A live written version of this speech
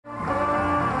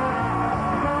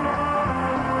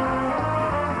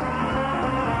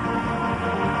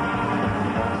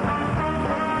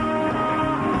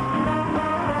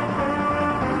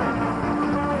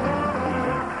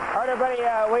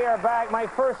are back. My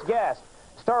first guest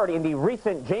starred in the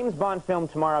recent James Bond film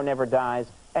Tomorrow Never Dies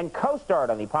and co-starred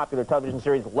on the popular television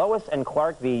series Lois and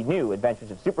Clark, The New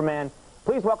Adventures of Superman.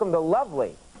 Please welcome the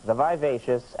lovely, the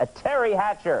vivacious, Teri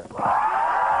Hatcher.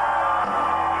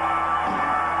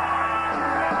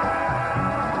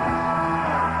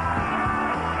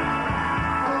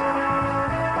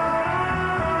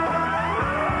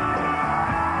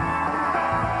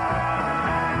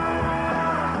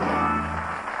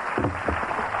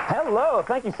 Hello,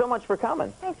 thank you so much for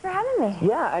coming. Thanks for having me.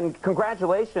 Yeah, and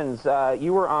congratulations.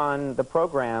 You were on the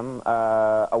program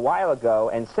a while ago,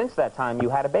 and since that time, you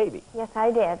had a baby. Yes,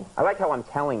 I did. I like how I'm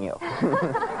telling you.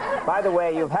 By the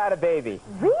way, you've had a baby.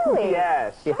 Really?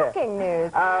 Yes. Shocking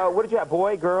news. What did you have,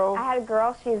 boy, girl? I had a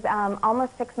girl. She's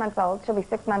almost 6 months old. She'll be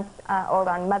 6 months old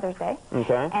on Mother's Day.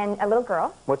 Okay. And a little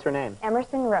girl. What's her name?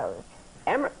 Emerson Rose.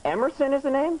 Emerson is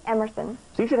the name? Emerson.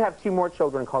 So you should have 2 more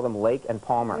children and call them Lake and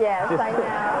Palmer. Yes, I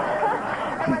know.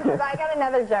 I got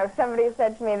another joke. Somebody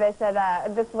said to me, they said,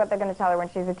 this is what they're going to tell her when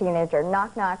she's a teenager.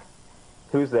 Knock, knock.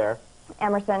 Who's there?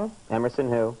 Emerson. Emerson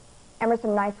who?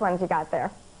 Emerson, nice ones you got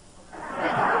there. Oh,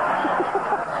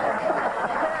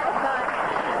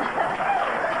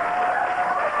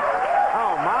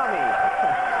 Mommy.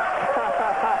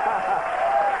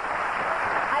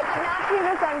 I did not do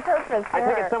this on purpose. I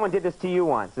think someone did this to you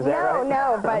once. Is that right?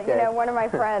 No, but, okay. you know, one of my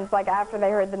friends, like, after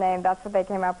they heard the name, that's what they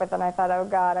came up with, and I thought, oh,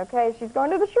 God, okay, she's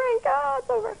going to the shrink. Oh, it's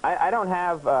over. I don't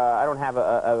have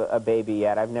a baby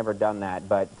yet. I've never done that,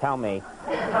 but tell me.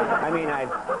 I mean,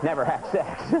 I've never had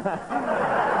sex.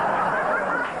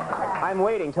 I'm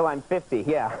waiting till I'm 50,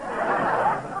 yeah.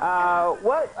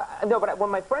 No, but when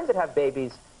my friends that have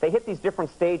babies, they hit these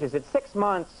different stages. At 6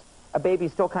 months, a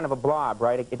baby's still kind of a blob,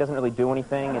 right? It doesn't really do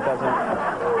anything. It doesn't...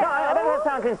 No, I don't know if it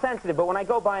sounds insensitive, but when I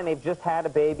go by and they've just had a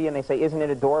baby and they say, isn't it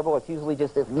adorable? It's usually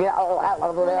just this... Doesn't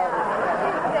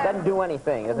do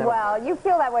anything. Well, you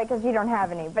feel that way because you don't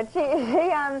have any, but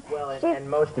and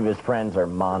most of his friends are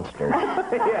monsters.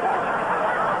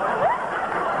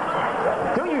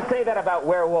 Don't you say that about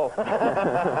Werewolf.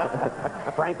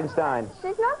 Frankenstein.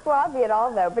 She's not blobby at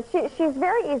all, though, but she's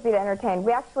very easy to entertain.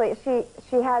 We actually, she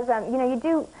has, you know, you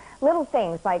do little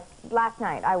things, like last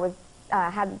night I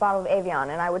had a bottle of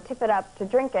Evian, and I would tip it up to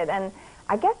drink it, and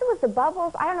I guess it was the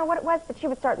bubbles, I don't know what it was, but she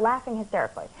would start laughing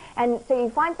hysterically. And so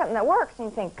you find something that works, and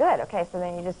you think, good, okay, so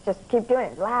then you just keep doing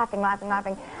it, laughing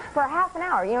for half an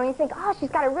hour, you know, and you think, oh,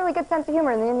 she's got a really good sense of humor,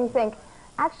 and then you think,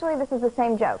 actually, this is the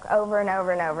same joke over and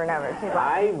over and over and over. She's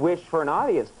laughing. I wish for an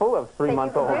audience full of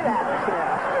 3-month-olds. Do that.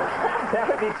 Yeah. That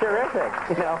would be terrific,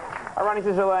 you know. Our running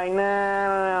sisters are like, no.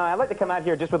 I'd like to come out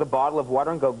here just with a bottle of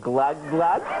water and go glug,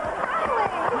 glug.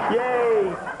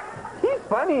 Yay. He's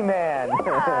funny, man.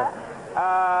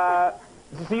 Yeah.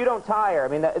 So you don't tire. I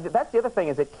mean, that's the other thing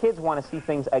is that kids want to see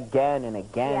things again and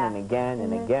again and again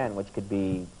and again, which could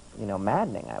be, you know,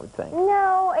 maddening, I would think.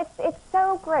 No, it's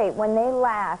so great. When they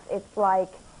laugh, it's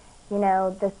like, you know,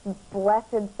 this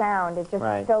blessed sound. It just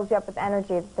fills you up with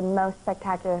energy. It's the most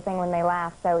spectacular thing when they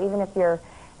laugh. So even if you're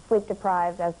sleep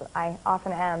deprived, as I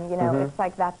often am, you know, it's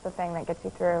like that's the thing that gets you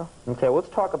through. Okay, well, let's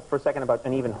talk for a second about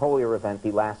an even holier event,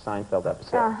 the last Seinfeld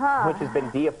episode, which has been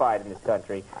deified in this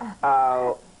country.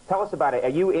 Tell us about it. Are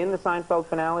you in the Seinfeld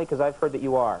finale? Because I've heard that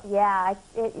you are. Yeah,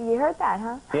 you heard that,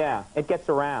 huh? Yeah, it gets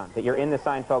around that you're in the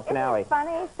Seinfeld finale. It's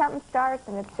funny. Something starts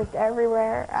and it's just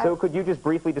everywhere. So could you just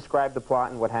briefly describe the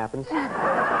plot and what happens?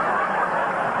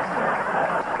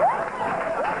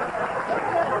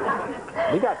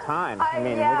 We got time. I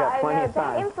mean, we got plenty of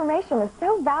time. That information is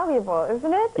so valuable,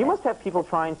 isn't it? You must have people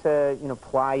trying to, you know,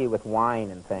 ply you with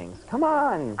wine and things. Come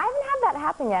on. I haven't had that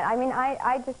happen yet. I mean,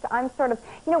 I'm sort of,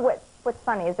 you know, what's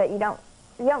funny is that you don't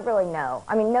really know.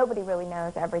 I mean, nobody really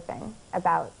knows everything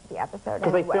about the episode.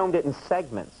 Because they filmed it in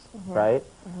segments, right?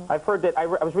 I've heard that, I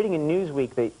was reading in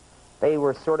Newsweek that they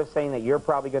were sort of saying that you're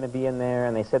probably going to be in there,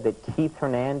 and they said that Keith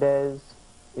Hernandez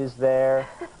is there.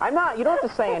 I'm not, you don't have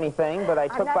to say anything, but I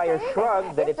took by your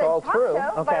shrug that it's all true.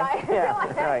 Okay,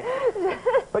 right.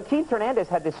 But Keith Hernandez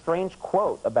had this strange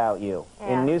quote about you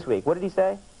in Newsweek. What did he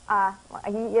say?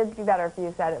 It'd be better if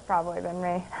you said it probably than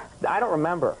me. I don't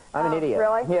remember. I'm an idiot.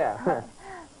 Really? Yeah.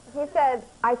 He said,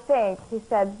 he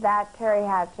said, that Teri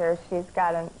Hatcher, she's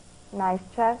got a nice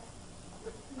chest.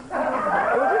 It was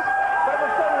just, but it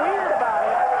was so weird about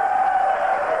it.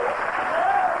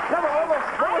 No, but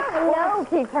I don't know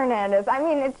Keith Hernandez. I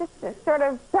mean, it's sort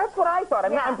of... That's what I thought.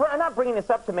 I'm not bringing this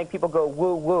up to make people go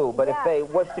woo-woo, but if they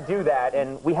was to do that,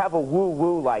 and we have a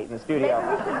woo-woo light in the studio.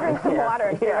 Maybe we should drink some water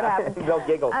and see what happens. They'll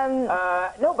giggle.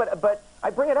 No, but I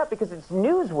bring it up because it's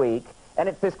Newsweek, and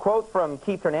it's this quote from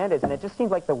Keith Hernandez, and it just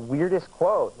seems like the weirdest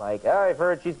quote. Like, oh, I've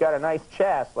heard she's got a nice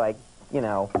chest. Like, you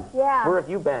know, Yeah. where have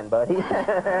you been, buddy? Not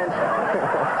there.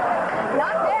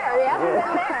 He hasn't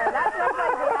been there. That's what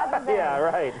like he hasn't been. Yeah,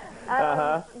 right.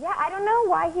 Yeah, I don't know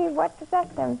what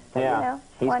possessed him. But, Yeah,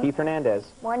 you know, he's Keith Hernandez.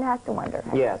 One has to wonder.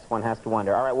 Yes, one has to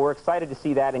wonder. All right, we're excited to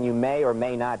see that, and you may or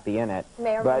may not be in it.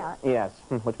 May or but, may not. Yes,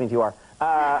 which means you are.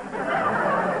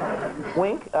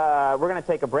 Wink, we're going to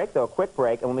take a break, though, a quick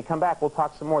break, and when we come back, we'll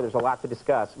talk some more. There's a lot to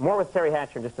discuss. More with Teri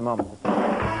Hatcher in just a moment.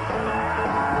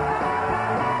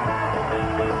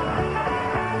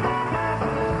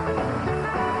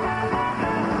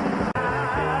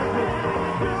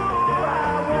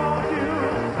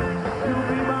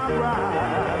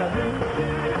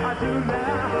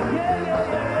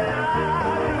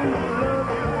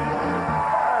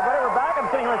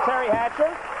 Teri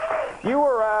Hatcher, you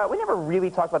were, we never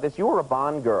really talked about this, you were a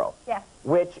Bond girl. Yes.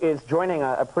 Which is joining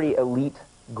a pretty elite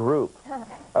group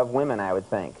of women, I would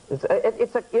think.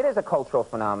 It is a cultural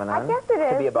phenomenon. I guess it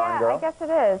is. To be a Bond girl. I guess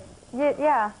it is.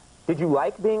 Yeah. Did you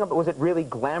like being was it really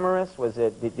glamorous? Was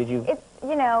it, did you? It's,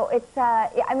 you know,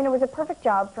 I mean, it was a perfect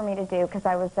job for me to do because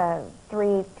I was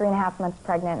 3.5 months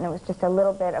pregnant, and it was just a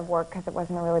little bit of work because it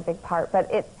wasn't a really big part.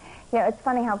 But you know, it's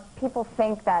funny how people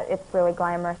think that it's really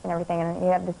glamorous and everything, and you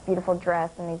have this beautiful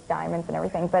dress and these diamonds and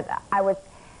everything, but I was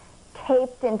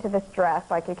taped into this dress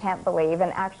like you can't believe,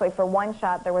 and actually for one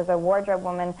shot there was a wardrobe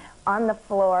woman on the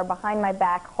floor behind my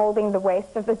back holding the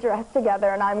waist of the dress together,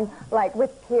 and I'm like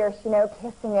with Pierce, you know,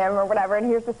 kissing him or whatever, and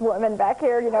here's this woman back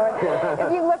here, you know, and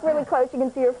if you look really close you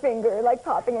can see her finger like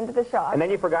popping into the shot. And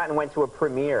then you forgot and went to a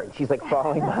premiere, and she's like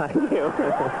falling behind you.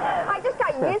 I just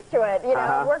got used to it, you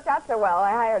know, it worked out so well,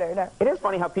 I hired her. It is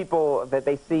funny how people, that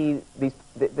they see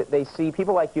they see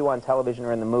people like you on television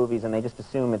or in the movies, and they just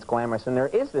assume it's glamorous, and there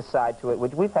is this side to it,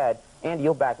 which we've had, Andy,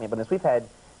 you'll back me up on this, we've had,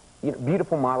 you know,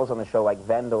 beautiful models on the show like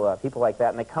Vendela, people like that,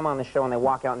 and they come on the show and they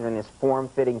walk out and they're in this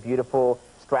form-fitting, beautiful,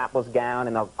 strapless gown,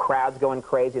 and the crowd's going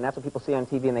crazy, and that's what people see on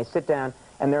TV, and they sit down,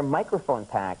 and their microphone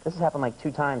pack, this has happened like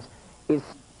 2 times, is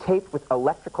taped with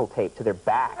electrical tape to their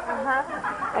back.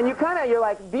 And you're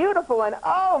like, beautiful, and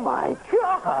oh my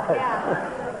God!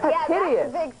 Yeah. That's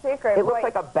hideous. That's a big secret. It looks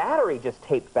like a battery just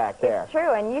taped back there. It's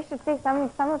true, and you should see some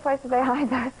of the places they hide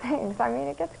those things. I mean,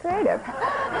 it gets creative.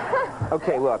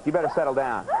 Okay, look, you better settle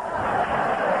down.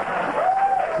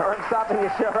 I'm stopping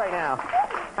your show right now.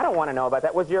 I don't want to know about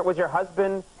that. Was your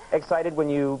husband excited when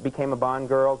you became a Bond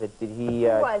girl? Did he? He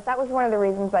was. That was one of the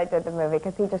reasons I did the movie,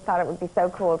 because he just thought it would be so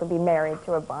cool to be married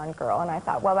to a Bond girl, and I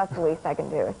thought, well, that's the least I can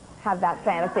do, is have that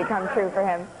fantasy come true for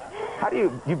him. How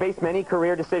do you base many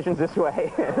career decisions this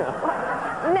way?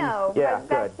 No, yeah,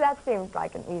 but that seems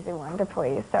like an easy one to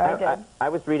please, so I did. I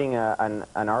was reading an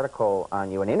article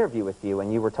on you, an interview with you,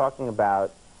 and you were talking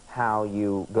about how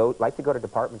you like to go to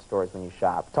department stores when you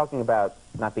shop. Talking about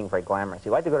not being very glamorous.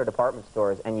 You like to go to department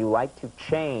stores, and you like to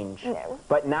change,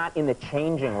 but not in the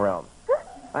changing room.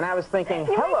 And I was thinking,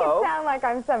 hello. You make it sound like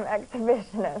I'm some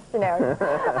exhibitionist, you know.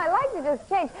 I like to just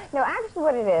change. No, actually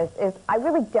what it is I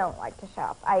really don't like to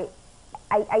shop. I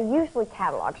usually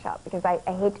catalog shop because I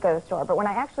hate to go to the store. But when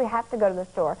I actually have to go to the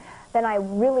store, then I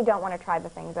really don't want to try the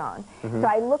things on. So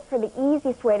I look for the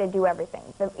easiest way to do everything.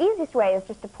 The easiest way is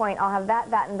just to point, I'll have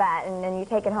that, that, and that, and then you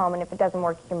take it home, and if it doesn't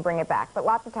work, you can bring it back. But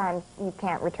lots of times, you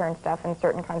can't return stuff in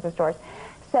certain kinds of stores.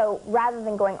 So rather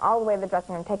than going all the way to the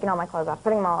dressing room, taking all my clothes off,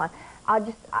 putting them all on,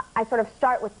 I sort of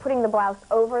start with putting the blouse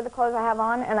over the clothes I have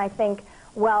on, and I think,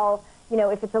 well, you know,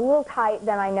 if it's a little tight,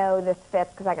 then I know this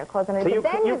fits because I got clothes underneath.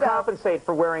 So you compensate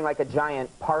for wearing like a giant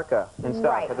parka and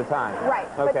stuff at the time. Right.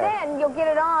 Okay. But then you'll get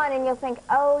it on and you'll think,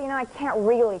 oh, you know, I can't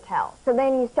really tell. So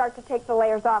then you start to take the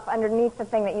layers off underneath the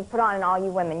thing that you put on, and all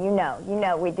you women, you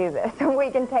know we do this. We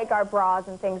can take our bras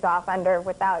and things off under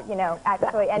without, you know,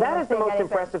 actually anyone That is the most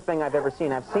impressive thing I've ever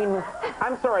seen. I'm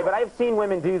sorry, but I've seen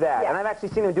women do that. Yeah. And I've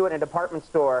actually seen them do it in a department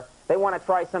store. They want to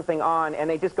try something on, and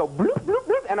they just go bloop, bloop,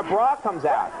 bloop, and a bra comes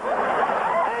out.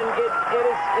 And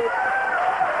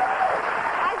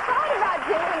I thought about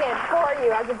doing it for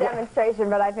you as a demonstration,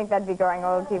 but I think that'd be going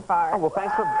a little too far. Oh, well,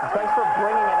 thanks for bringing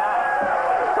it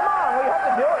up. Come on, we have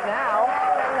to do it now.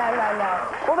 No.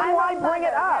 Well, then why bring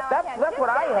it up? That's what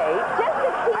I hate.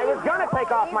 I was going to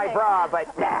take off my bra, but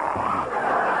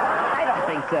I don't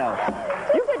think so.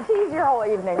 You could tease your whole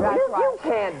evening, that's why. You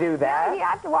can't do that. No, you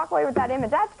have to walk away with that image.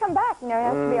 That has to come back, you know. It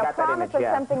has to be a promise of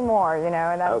something more, you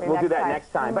know. And we'll do that next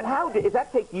time. But does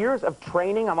that take years of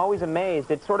training? I'm always amazed.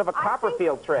 It's sort of a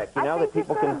Copperfield trick, you know, that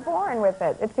people can... I think you're sort of born with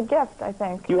it. It's a gift, I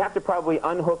think. You have to probably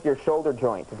unhook your shoulder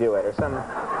joint to do it, or some...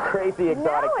 crazy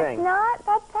exotic thing. No, it's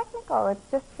not that technical.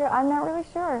 It's just, I'm not really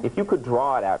sure. If you could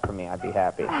draw it out for me, I'd be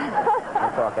happy. We'll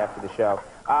talk after the show.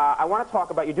 I want to talk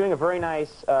about, you're doing a very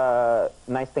nice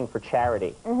thing for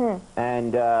charity.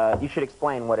 And you should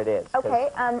explain what it is. Okay,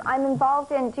 I'm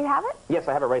involved in, do you have it? Yes,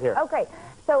 I have it right here. Oh, great.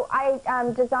 So I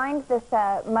designed this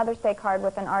Mother's Day card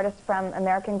with an artist from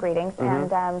American Greetings,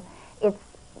 and it's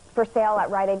for sale at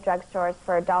Rite Aid drugstores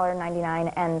for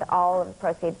 $1.99, and all of the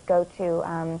proceeds go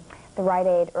to the Rite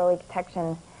Aid Early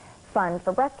Detection Fund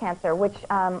for breast cancer, which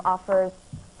offers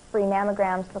free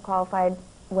mammograms for qualified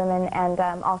women and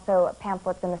also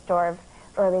pamphlets in the store of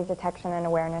early detection and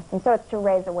awareness. And so it's to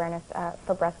raise awareness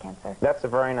for breast cancer. That's a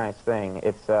very nice thing.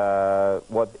 It's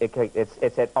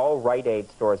it's at all Rite Aid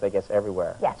stores, I guess,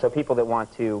 everywhere. Yes. So people that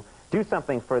want to do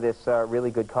something for this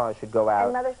really good cause should go out.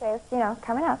 And Mother's Day is,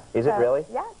 coming up. Is it really?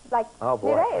 Yeah, like Oh,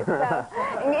 boy. 2 days. So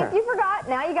if you forgot,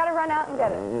 now you got to run out and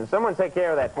get it. Someone take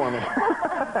care of that for me.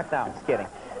 No, I'm just kidding.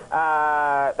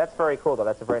 That's very cool, though.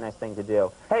 That's a very nice thing to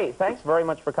do. Hey, thanks very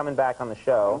much for coming back on the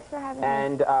show. Thanks for having me.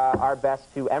 And our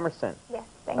best to Emerson. Yes,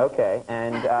 thank you. Okay,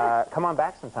 and come on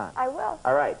back sometime. I will.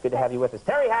 All right, good to have you with us.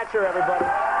 Teri Hatcher, everybody.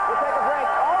 We'll take a break.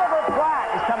 Oliver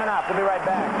Platt is coming up. We'll be right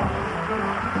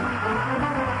back.